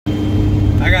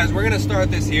guys, we're gonna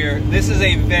start this here. This is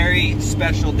a very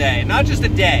special day. Not just a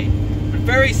day, but a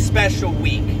very special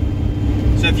week.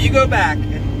 So if you go back,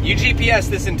 you GPS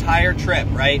this entire trip,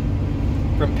 right?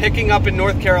 From picking up in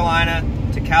North Carolina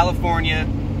to California,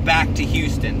 back to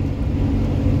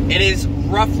Houston. It is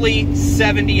roughly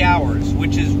 70 hours,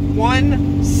 which is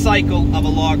one cycle of a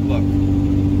logbook.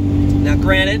 Now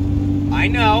granted, I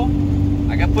know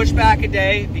I got pushed back a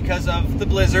day because of the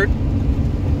blizzard.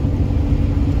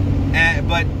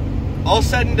 But all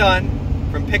said and done,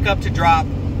 from pickup to drop,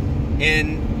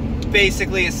 in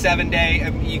basically a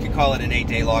 7-day, you could call it an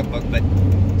 8-day logbook, but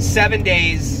 7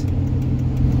 days,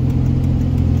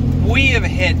 we have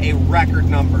hit a record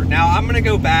number. Now I'm gonna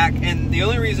go back, and the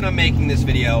only reason I'm making this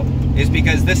video is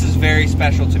because this is very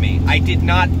special to me. I did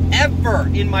not ever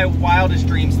in my wildest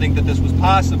dreams think that this was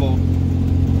possible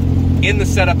in the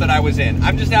setup that I was in.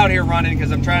 I'm just out here running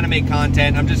because I'm trying to make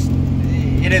content.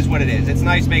 It is what it is. It's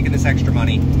nice making this extra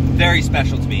money. Very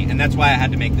special to me, and that's why I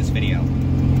had to make this video.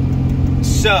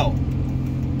 So,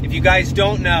 if you guys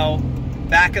don't know,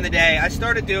 back in the day, I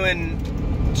started doing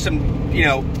some,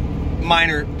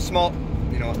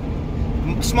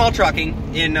 small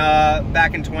trucking in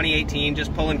back in 2018,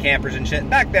 just pulling campers and shit.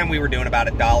 Back then, we were doing about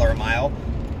 $1 a mile,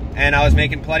 and I was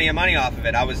making plenty of money off of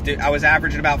it. I was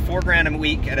averaging about $4 grand a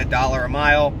week at $1 a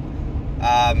mile.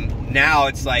 Now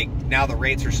it's like, now the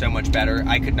rates are so much better.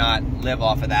 I could not live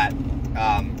off of that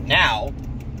now,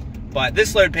 but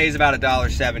this load pays about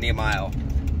 $1.70 a mile.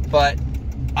 But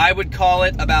I would call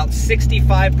it about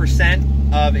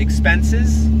 65% of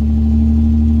expenses.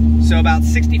 So about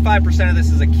 65% of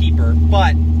this is a keeper,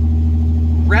 but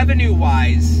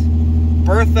revenue-wise,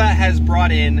 Bertha has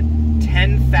brought in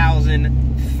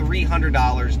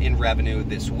 $10,300 in revenue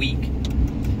this week.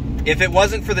 If it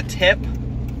wasn't for the tip,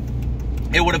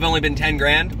 it would have only been 10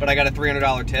 grand, but I got a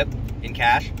 $300 tip in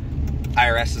cash.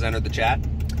 IRS has entered the chat.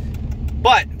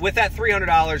 But with that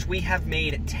 $300, we have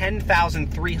made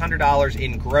 $10,300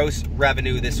 in gross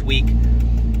revenue this week.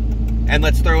 And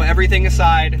let's throw everything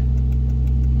aside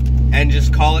and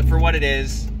just call it for what it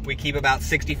is. We keep about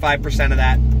 65% of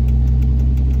that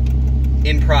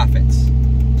in profits.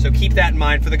 So keep that in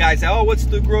mind for the guys that, oh, what's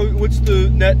the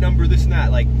net number, this and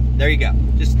that? Like, there you go.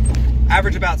 Just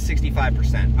average about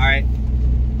 65%, all right?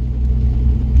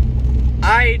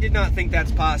 I did not think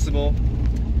that's possible,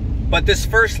 but this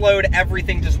first load,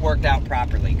 everything just worked out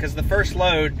properly, because the first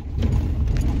load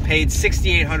paid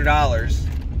 $6,800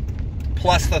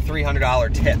 plus the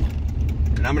 $300 tip.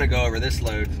 And I'm gonna go over this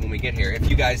load when we get here. If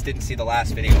you guys didn't see the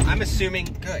last video, I'm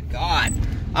assuming, good God,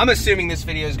 I'm assuming this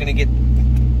video is gonna get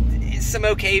some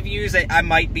okay views. I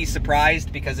might be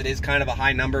surprised because it is kind of a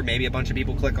high number. Maybe a bunch of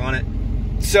people click on it.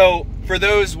 So for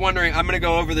those wondering, I'm gonna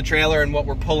go over the trailer and what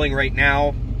we're pulling right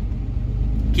now.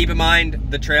 Keep in mind,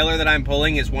 the trailer that I'm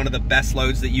pulling is one of the best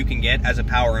loads that you can get as a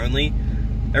power only.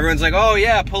 Everyone's like, oh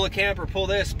yeah, pull a camper, pull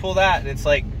this, pull that. And it's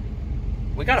like,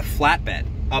 we got a flatbed,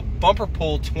 a bumper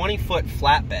pull 20-foot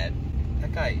flatbed.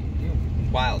 That guy, you're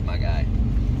wild, my guy.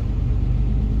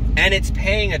 And it's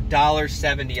paying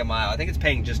 $1.70 a mile. I think it's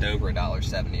paying just over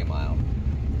 $1.70 a mile.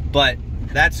 But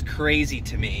that's crazy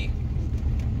to me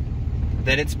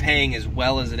that it's paying as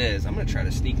well as it is. I'm gonna try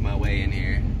to sneak my way in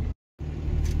here.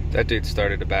 That dude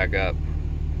started to back up.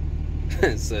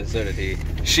 so did he.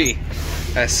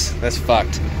 That's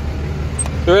fucked.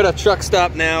 We're at a truck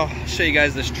stop now. I'll show you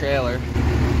guys this trailer.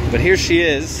 But here she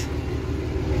is.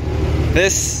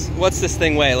 What's this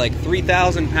thing weigh? Like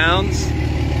 3,000 pounds?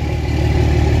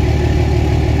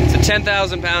 It's a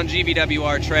 10,000 pound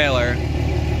GVWR trailer.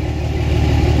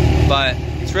 But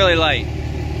it's really light.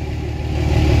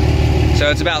 So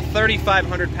it's about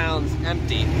 3,500 pounds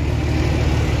empty.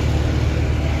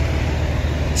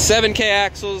 7K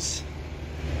axles.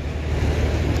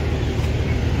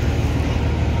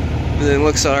 Everything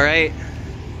looks all right.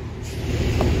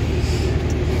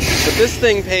 But this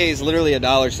thing pays literally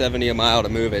 $1.70 a mile to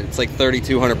move it. It's like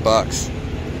 3,200 bucks.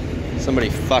 Somebody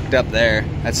fucked up there.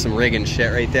 That's some rigging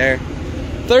shit right there.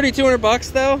 3,200 bucks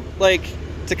though, like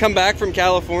to come back from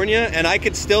California, and I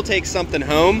could still take something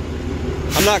home.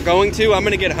 I'm not going to. I'm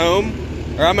gonna get home,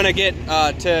 or I'm gonna get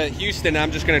to Houston.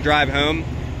 I'm just gonna drive home.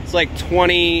 It's like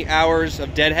 20 hours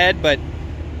of deadhead, but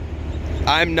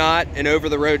I'm not an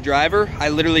over-the-road driver. I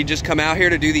literally just come out here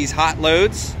to do these hot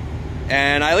loads,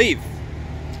 and I leave.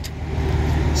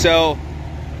 So,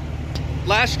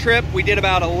 last trip we did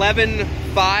about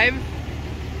 11.5,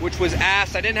 which was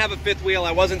ass. I didn't have a fifth wheel.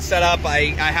 I wasn't set up.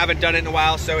 I haven't done it in a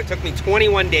while, so it took me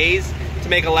 21 days to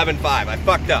make 11.5. I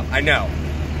fucked up, I know.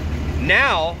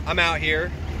 Now, I'm out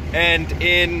here, and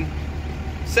in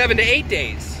 7 to 8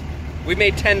 days, we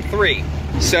made 10.3.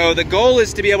 So the goal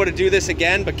is to be able to do this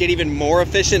again, but get even more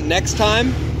efficient next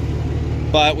time.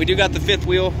 But we do got the 5th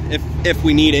wheel if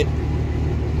we need it,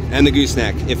 and the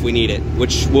gooseneck if we need it,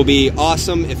 which will be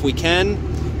awesome if we can.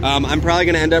 I'm probably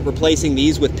gonna end up replacing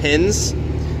these with pins.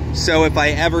 So if I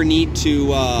ever need to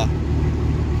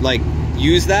like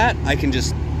use that, I can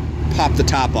just pop the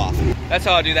top off. That's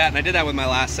how I do that, and I did that with my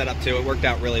last setup too. It worked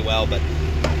out really well, but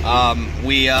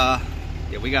we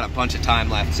got a bunch of time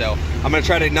left. So I'm gonna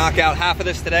try to knock out half of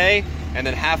this today and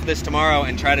then half of this tomorrow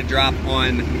and try to drop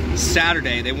on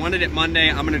Saturday. They wanted it Monday.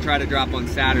 I'm gonna try to drop on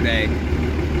Saturday,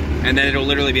 and then it'll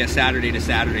literally be a Saturday to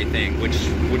Saturday thing, which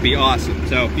would be awesome.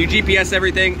 So if you GPS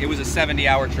everything, it was a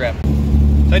 70-hour trip.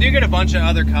 So I do get a bunch of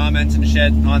other comments and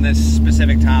shit on this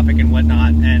specific topic and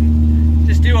whatnot, and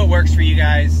just do what works for you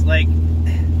guys. Like,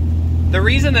 the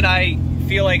reason that I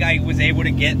feel like I was able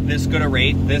to get this good a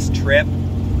rate this trip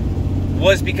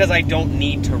was because I don't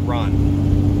need to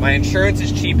run. My insurance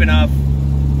is cheap enough.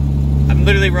 I'm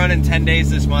literally running 10 days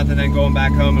this month and then going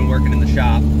back home and working in the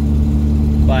shop.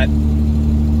 But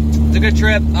it's a good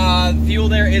trip. Fuel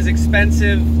there is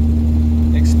expensive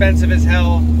as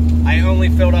hell. I only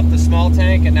filled up the small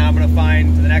tank, and now I'm gonna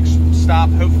find the next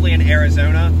stop, hopefully in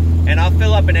Arizona. And I'll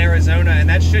fill up in Arizona, and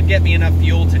that should get me enough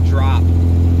fuel to drop.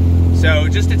 So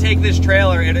just to take this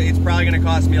trailer, it's probably gonna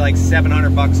cost me like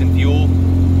 700 bucks in fuel.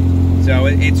 So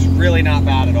it's really not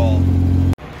bad at all.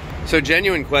 So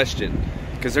genuine question,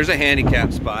 because there's a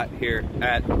handicap spot here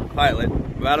at Pilot,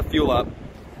 about to fuel up.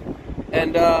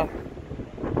 And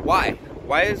why?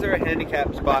 Why is there a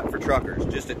handicap spot for truckers?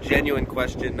 Just a genuine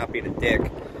question, not being a dick.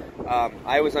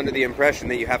 I was under the impression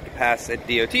that you have to pass a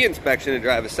DOT inspection to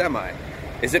drive a semi.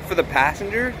 Is it for the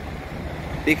passenger?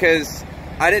 Because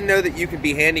I didn't know that you could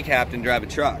be handicapped and drive a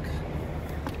truck.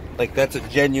 Like, that's a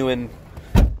genuine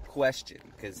question.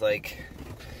 Because, like,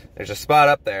 there's a spot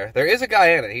up there. There is a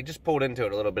guy in it. He just pulled into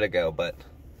it a little bit ago, but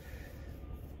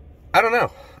I don't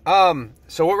know.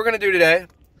 So what we're going to do today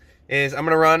is I'm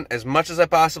going to run as much as I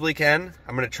possibly can.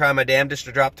 I'm going to try my damnedest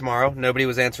to drop tomorrow. Nobody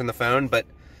was answering the phone, but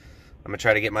I'm going to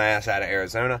try to get my ass out of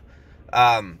Arizona.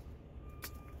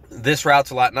 This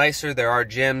route's a lot nicer. There are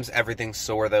gyms. Everything's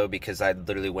sore, though, because I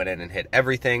literally went in and hit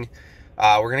everything.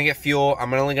 We're going to get fuel.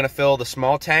 I'm only going to fill the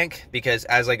small tank because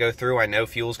as I go through, I know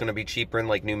fuel's going to be cheaper in,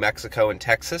 like, New Mexico and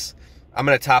Texas. I'm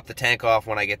going to top the tank off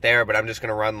when I get there, but I'm just going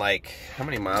to run, like, how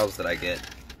many miles did I get?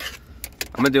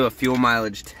 I'm going to do a fuel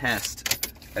mileage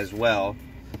test as well.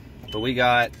 But we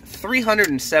got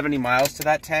 370 miles to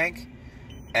that tank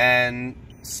and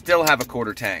still have a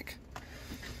quarter tank.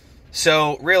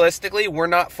 So realistically, we're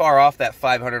not far off that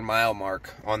 500 mile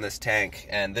mark on this tank,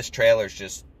 and this trailer's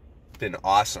just been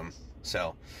awesome.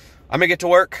 So I'm gonna get to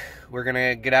work. We're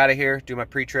gonna get out of here, do my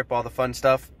pre-trip, all the fun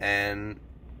stuff, and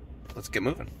let's get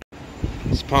moving.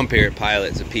 This pump here at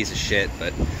Pilot is a piece of shit,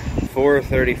 but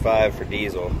 $4.35 for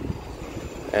diesel.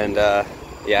 And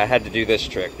yeah, I had to do this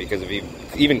trick because if you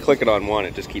even click it on one,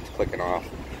 it just keeps clicking off.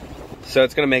 So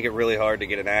it's gonna make it really hard to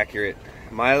get an accurate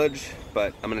mileage,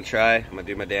 but I'm gonna try. I'm gonna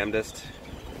do my damnedest.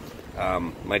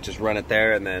 Might just run it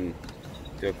there and then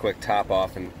do a quick top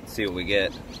off and see what we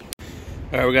get.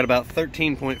 All right, we got about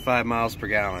 13.5 miles per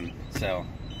gallon. So,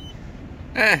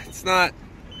 it's not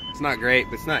great,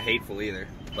 but it's not hateful either.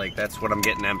 Like, that's what I'm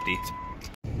getting empty.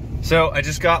 So I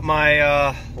just got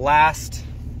my last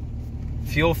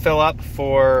fuel fill up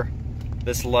for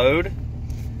this load,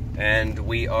 and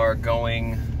we are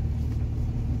going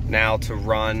now to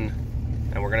run,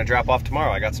 and we're gonna drop off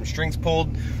tomorrow. I got some strings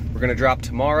pulled. We're gonna drop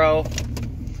tomorrow,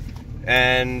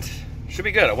 and should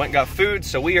be good. I went and got food,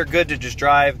 so we are good to just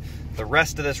drive the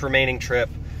rest of this remaining trip.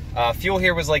 Fuel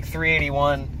here was like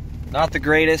 381. Not the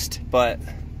greatest, but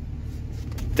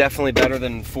definitely better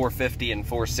than 450 and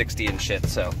 460 and shit.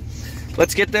 So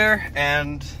let's get there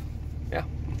and yeah,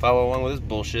 follow along with this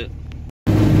bullshit.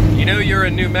 You know you're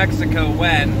in New Mexico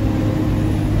when?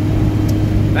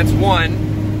 That's one.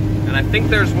 And I think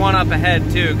there's one up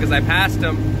ahead too, because I passed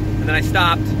them and then I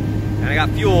stopped and I got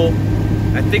fuel.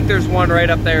 I think there's one right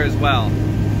up there as well.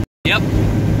 Yep,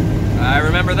 I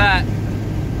remember that.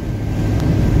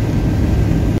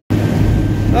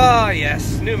 Oh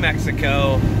yes, New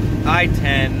Mexico,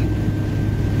 I-10.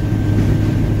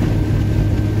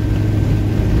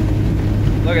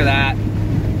 Look at that.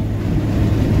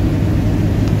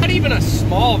 Not even a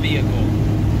small vehicle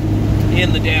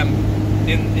in the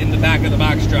in the back of the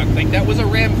box truck. Like, that was a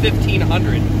Ram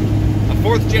 1500, a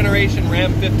 4th generation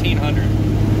Ram 1500.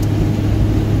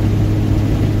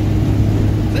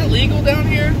 Is that legal down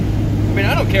here? I mean,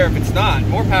 I don't care if it's not.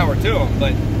 More power to them.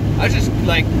 But I was just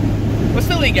like, what's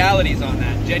the legalities on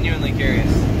that? Genuinely curious.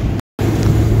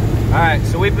 All right,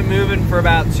 so we've been moving for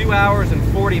about 2 hours and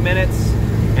 40 minutes.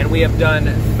 and we have done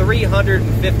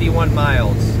 351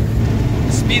 miles.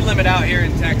 The speed limit out here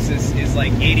in Texas is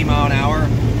like 80 mile an hour,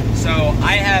 so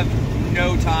I have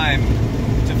no time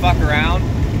to fuck around.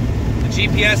 The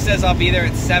GPS says I'll be there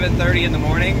at 7:30 in the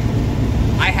morning.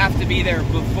 I have to be there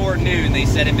before noon. They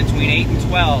said in between 8 and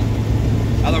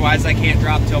 12. Otherwise, I can't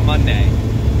drop till Monday.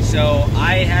 So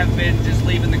I have been just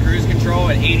leaving the cruise control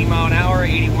at 80 mile an hour,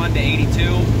 81 to 82,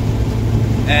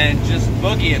 and just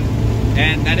boogieing.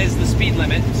 And that is the speed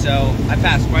limit, so I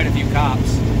passed quite a few cops.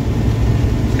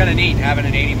 It's kind of neat having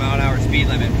an 80 mile an hour speed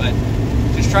limit, but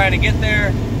just trying to get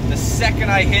there. The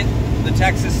second I hit the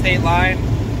Texas state line,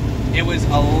 it was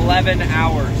 11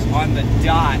 hours on the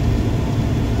dot.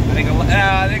 I think it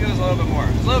was a little bit more.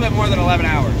 It was a little bit more than 11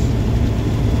 hours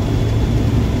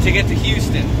to get to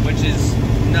Houston, which is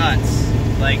nuts.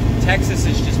 Like, Texas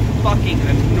is just fucking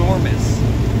enormous.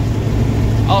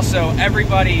 Also,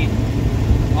 everybody,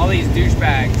 all these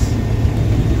douchebags,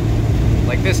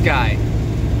 like this guy,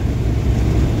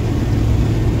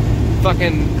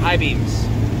 fucking high beams.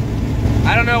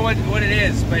 I don't know what it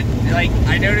is, but like,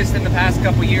 I noticed in the past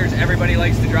couple years, everybody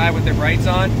likes to drive with their brights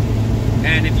on.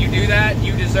 And if you do that,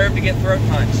 you deserve to get throat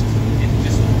punched. It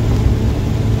just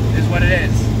is what it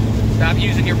is. Stop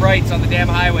using your brights on the damn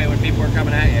highway when people are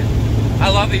coming at you. I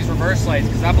love these reverse lights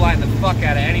because I blind the fuck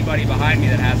out of anybody behind me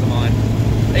that has them on.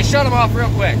 They shut them off real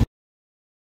quick.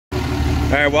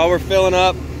 All right, while we're filling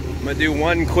up, I'm gonna do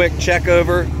one quick check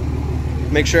over,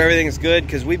 make sure everything's good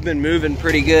because we've been moving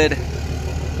pretty good.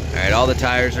 All right, all the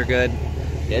tires are good.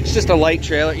 Yeah, it's just a light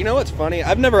trailer. You know what's funny?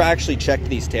 I've never actually checked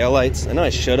these taillights. I know I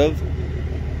should have,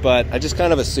 but I just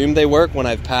kind of assumed they work when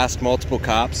I've passed multiple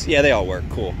cops. Yeah, they all work,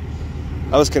 cool.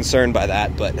 I was concerned by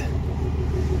that, but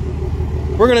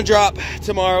we're gonna drop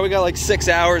tomorrow. We got like 6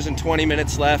 hours and 20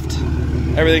 minutes left.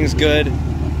 Everything's good.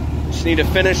 Just need to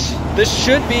finish. This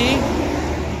should be,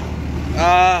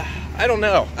 I don't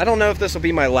know. I don't know if this will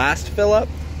be my last fill up.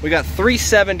 We got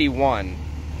 371.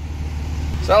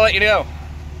 So I'll let you know.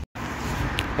 All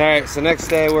right, so next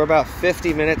day we're about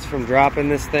 50 minutes from dropping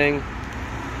this thing.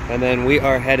 And then we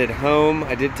are headed home.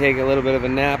 I did take a little bit of a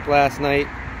nap last night,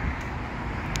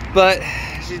 but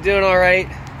she's doing all right.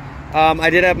 I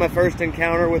did have my first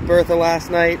encounter with Bertha last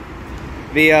night.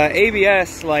 The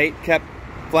ABS light kept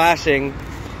flashing,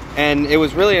 and it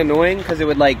was really annoying because it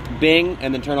would like bing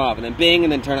and then turn off, and then bing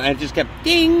and then turn on, and it just kept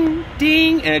ding,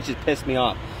 ding, and it just pissed me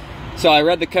off. So I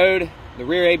read the code, the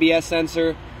rear ABS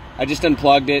sensor. I just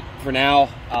unplugged it for now.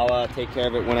 I'll take care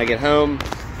of it when I get home.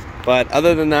 But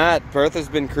other than that, Bertha's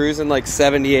been cruising like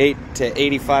 78 to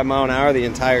 85 mile an hour the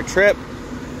entire trip.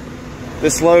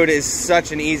 This load is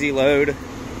such an easy load,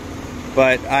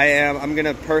 but I'm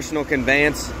gonna personal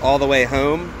conveyance all the way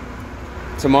home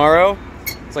tomorrow.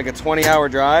 It's like a 20-hour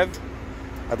drive.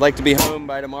 I'd like to be home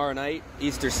by tomorrow night,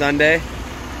 Easter Sunday.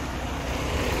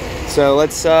 So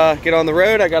let's get on the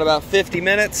road. I got about 50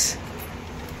 minutes.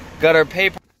 Got our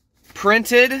paper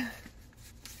printed.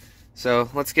 So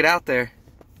let's get out there.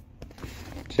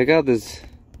 Check out this,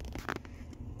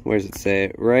 where does it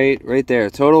say? Right there.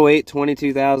 Total weight,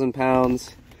 22,000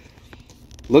 pounds.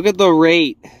 Look at the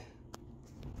rate.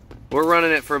 We're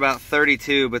running it for about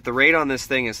 32, but the rate on this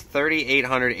thing is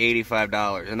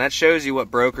 $3,885. And that shows you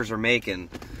what brokers are making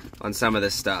on some of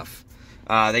this stuff.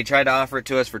 They tried to offer it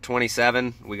to us for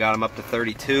 27. We got them up to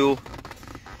 32.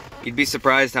 You'd be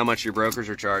surprised how much your brokers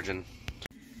are charging.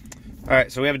 All right,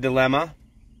 so we have a dilemma.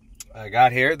 I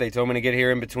got here. They told me to get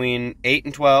here in between 8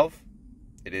 and 12.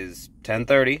 It is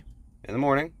 10:30 in the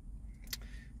morning.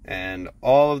 And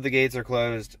all of the gates are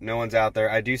closed. No one's out there.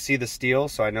 I do see the steel,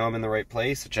 so I know I'm in the right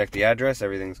place. I checked the address.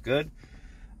 Everything's good.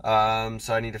 So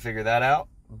I need to figure that out.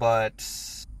 But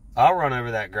I'll run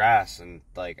over that grass and,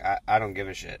 like, I don't give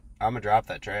a shit. I'm going to drop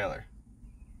that trailer.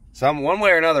 One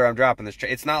way or another, I'm dropping this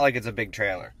trailer. It's not like it's a big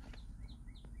trailer.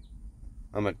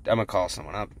 I'm gonna call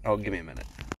someone. I'll give me a minute.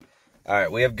 All right,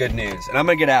 we have good news, and I'm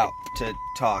gonna get out to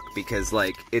talk because,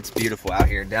 like, it's beautiful out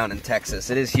here down in Texas.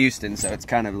 It is Houston, so it's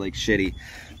kind of like shitty,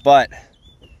 but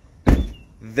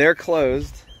they're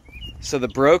closed. So the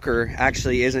broker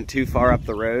actually isn't too far up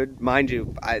the road, mind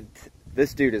you.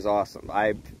 This dude is awesome.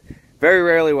 I very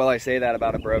rarely will I say that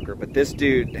about a broker, but this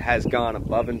dude has gone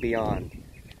above and beyond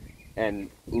and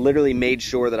literally made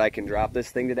sure that I can drop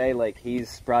this thing today. Like,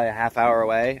 he's probably a half hour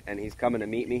away, and he's coming to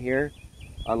meet me here.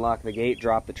 Unlock the gate,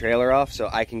 drop the trailer off so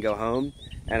I can go home.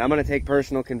 And I'm gonna take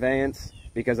personal conveyance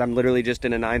because I'm literally just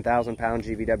in a 9,000 pound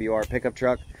GVWR pickup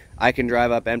truck. I can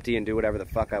drive up empty and do whatever the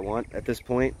fuck I want at this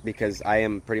point because I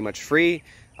am pretty much free.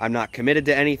 I'm not committed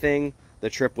to anything. The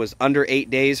trip was under 8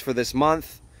 days for this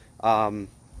month.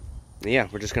 yeah,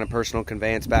 we're just going to personal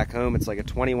conveyance back home. It's like a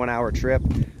 21-hour trip.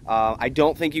 I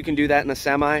don't think you can do that in a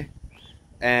semi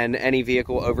and any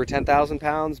vehicle over 10,000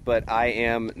 pounds, but I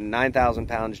am 9,000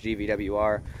 pounds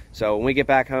GVWR. So when we get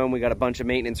back home, we got a bunch of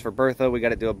maintenance for Bertha. We got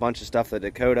to do a bunch of stuff for the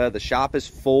Dakota. The shop is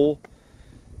full,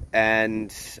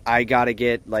 and I got to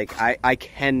get, like, I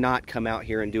cannot come out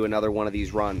here and do another one of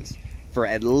these runs for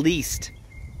at least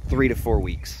 3 to 4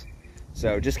 weeks.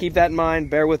 So just keep that in mind.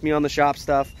 Bear with me on the shop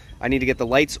stuff. I need to get the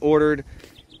lights ordered,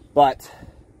 but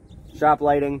shop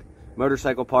lighting,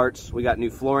 motorcycle parts. We got new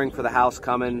flooring for the house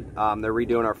coming. They're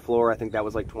redoing our floor. I think that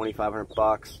was like 2,500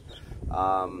 bucks.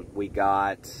 We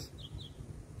got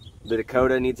the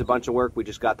Dakota needs a bunch of work. We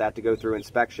just got that to go through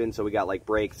inspection. So we got like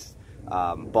brakes,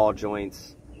 ball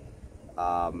joints,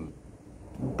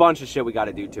 bunch of shit we got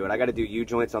to do to it. I got to do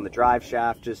U-joints on the drive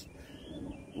shaft.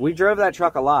 We drove that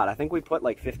truck a lot. I think we put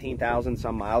like 15,000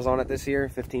 some miles on it this year,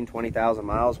 20,000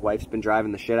 miles. Wife's been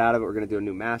driving the shit out of it. We're going to do a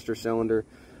new master cylinder.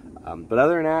 But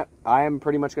other than that, I am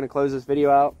pretty much going to close this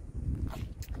video out.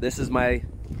 This is my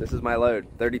load,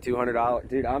 $3,200.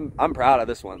 Dude, I'm proud of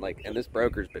this one. Like, and this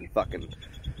broker's been fucking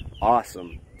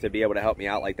awesome to be able to help me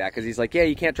out like that. Cause he's like, yeah,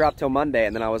 you can't drop till Monday.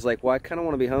 And then I was like, well, I kind of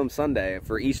want to be home Sunday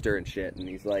for Easter and shit. And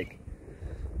he's like,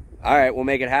 all right, we'll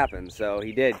make it happen. So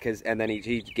he did, and then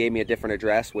he gave me a different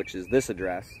address, which is this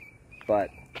address.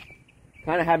 But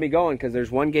kind of had me going, because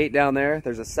there's one gate down there,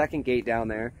 there's a second gate down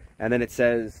there, and then it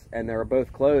says, and they're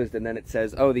both closed, and then it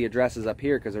says, oh, the address is up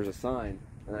here because there's a sign.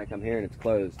 And then I come here and it's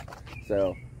closed.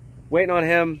 So waiting on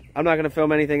him. I'm not going to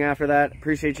film anything after that.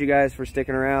 Appreciate you guys for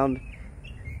sticking around.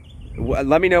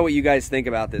 Let me know what you guys think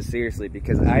about this, seriously,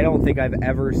 because I don't think I've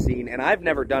ever seen, and I've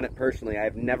never done it personally,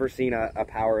 I've never seen a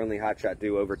power-only hotshot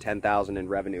do over 10,000 in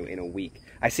revenue in a week.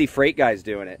 I see freight guys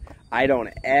doing it. I don't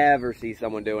ever see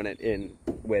someone doing it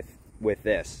with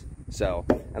this. So,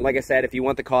 and like I said, if you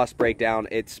want the cost breakdown,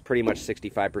 it's pretty much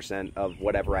 65% of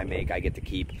whatever I make I get to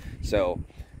keep. So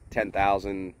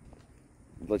 10,000,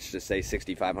 let's just say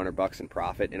 6,500 bucks in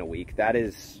profit in a week. That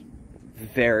is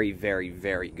very, very,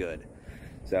 very good.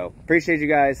 So, appreciate you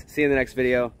guys. See you in the next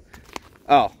video.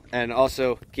 Oh, and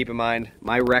also keep in mind,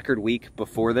 my record week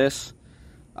before this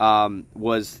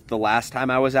was the last time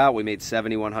I was out. We made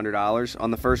 $7,100 on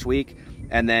the first week.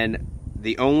 And then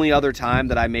the only other time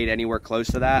that I made anywhere close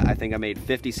to that, I think I made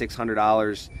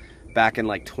 $5,600 back in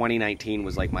like 2019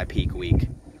 was like my peak week.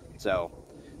 So,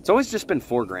 it's always just been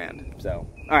 $4 grand. So,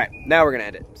 all right, now we're going to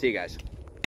end it. See you guys.